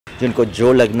जिनको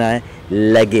जो लगना है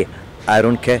लगे. I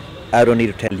don't care. I don't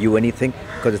need to tell you anything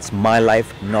because it's my life,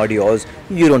 not yours.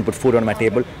 You don't put food on my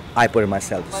table. I put it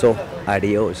myself. So,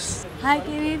 adios. Hi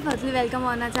Kiwi, firstly welcome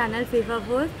on our channel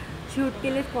Fifafooz. Shoot के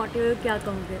लिए spot हुए क्या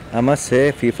कहोगे? I must say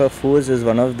Fifafooz is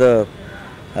one of the,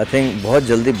 I think बहुत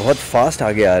जल्दी बहुत fast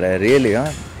आगे आ रहा है. Really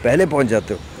हाँ, पहले पहुंच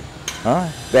जाते हो. हाँ,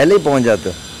 पहले ही पहुंच जाते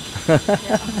हो.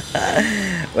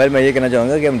 Well, मैं ये कहना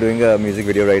चाहूँगा कि I'm doing a music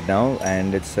video right now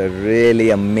and it's a really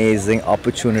amazing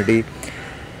opportunity.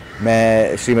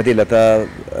 मैं श्रीमती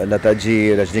लता जी,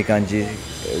 रजनीकांत जी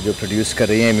जो प्रोड्यूस कर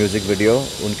रही हैं म्यूज़िक वीडियो,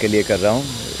 उनके लिए कर रहा हूँ.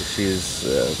 She is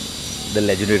the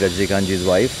legendary Rajinikanth जी's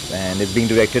wife and it's being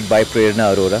directed by Prerna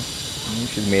Arora.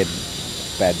 She made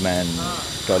Padman,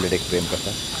 toilet एक प्रेम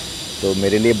कथा. तो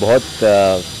मेरे लिए बहुत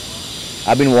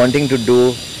I been wanting to do,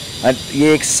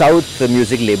 ये एक साउथ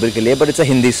म्यूज़िक लेबल के लिए, but it's a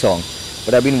Hindi song,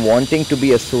 but I been wanting to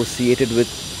be associated with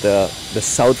the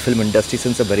south film industry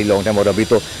since a very long time. और अभी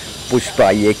तो पुष्पा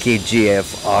आई है,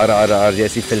 KGF, RRR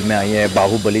जैसी फिल्में आई हैं,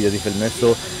 बाहुबली जैसी फिल्में.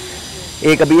 सो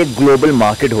एक अभी एक ग्लोबल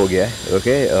मार्केट हो गया है.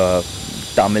 ओके,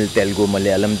 तमिल, तेलुगु,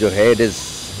 मलयालम जो है, it is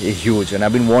huge and I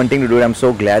been wanting to do. I am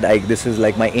so glad. This is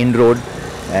like my in road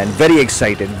and very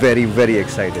excited, very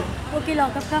excited. Okay,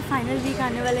 lockup का फाइनल वीक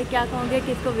आने वाला है, क्या कहोगे,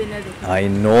 किसको विनर देखें? I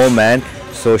know man.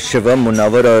 सो शिवम,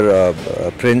 मुनावर और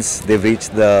Prince, they reach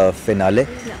the finale.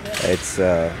 It's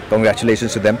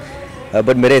congratulations to them.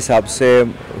 But मेरे हिसाब से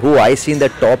who I seen the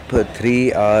top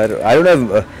 3 are, I don't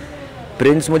know,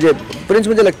 Prince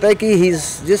मुझे लगता है कि he is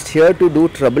just here to do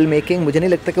trouble making. मुझे नहीं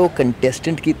लगता कि वो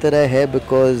कंटेस्टेंट की तरह है,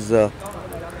 because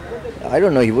I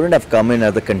don't know, he wouldn't have come in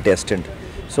as a contestant.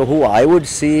 So who I would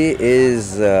see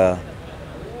is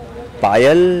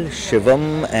Payal,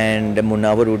 Shivam and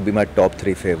Munawar would be my top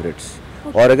 3 favourites.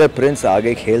 और अगर प्रिंस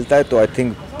आगे खेलता है तो I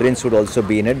think Prince would also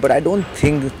be in it, but I don't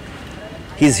think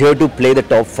he's here to play the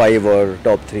top 5 or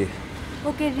top 3.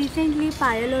 Okay, recently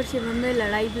पायल और शिवम में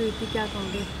लड़ाई भी हुई थी, क्या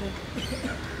कहोगे इस पर?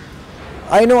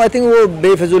 I know, I think वो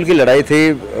बेफिजूल की लड़ाई थी.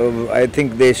 I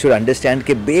think they should understand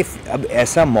कि अब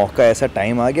ऐसा मौका, ऐसा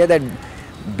टाइम आ गया that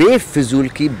बेफिजूल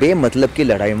की, बेमतलब की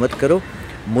लड़ाई मत करो.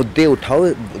 मुद्दे उठाओ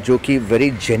जो कि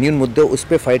वेरी जेन्युइन मुद्दे, उस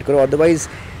पर फाइट करो. Otherwise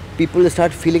people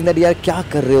start feeling that यार क्या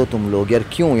कर रहे हो तुम लोग, यार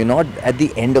क्यों, you're not at the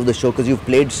end of the show because you've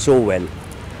played so well.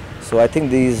 So I think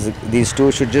these two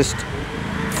should just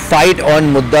fight on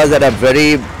muddas that are very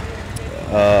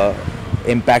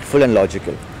impactful and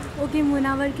logical. Okay,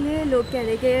 Munawar के लिए लोग कह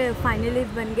रहे कि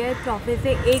फाइनलिस्ट बन गए, trophy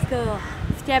से एक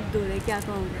स्टेप दूर है, क्या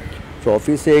कहोगे?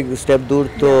 ट्रॉफी से एक स्टेप दूर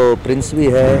तो प्रिंस भी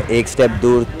है, एक स्टेप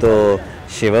दूर तो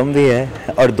शिवम भी है,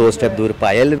 और 2 स्टेप दूर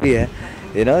पायल भी है.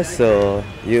 You know, so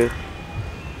you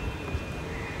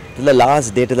till the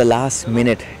last day, till the last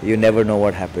minute, you never know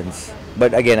what happens.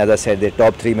 But again, as I said, the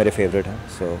top 3 मेरे फेवरेट हैं.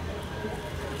 So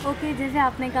ओके, जैसे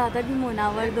आपने कहा था कि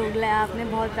मुनावर दोगला है, आपने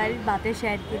बहुत सारी बातें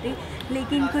शेयर की थी,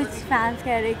 लेकिन कुछ फैंस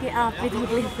कह रहे हैं कि आप भी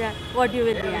दोगले से, व्हाट यू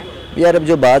विल रिएक्ट? यार अब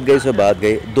जो बात गई सो बात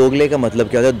गई. दोगले का मतलब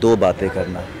क्या होता है? 2 बातें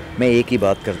करना. मैं एक ही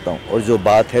बात करता हूँ, और जो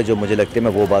बात है, जो मुझे लगती है,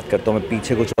 मैं वो बात करता हूँ. मैं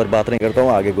पीछे कुछ और बात नहीं करता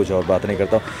हूँ, आगे कुछ और बात नहीं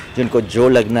करता हूँ. जिनको जो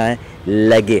लगना है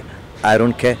लगे. I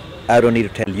don't care. I don't need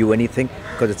to tell you anything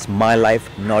because it's my life,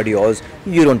 not yours.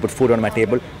 You don't put food on my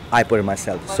table. I put it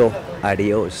myself. So,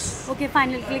 adios. Okay,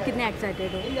 final के लिए कितने excited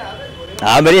हो?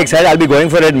 हाँ, very excited. I'll be going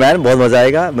for it, man. बहुत मज़ा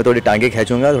आएगा. मैं थोड़ी टांगे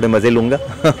खींचूंगा, थोड़े मज़े लूँगा.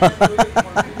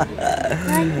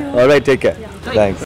 Thank you. All right, take care. Thanks.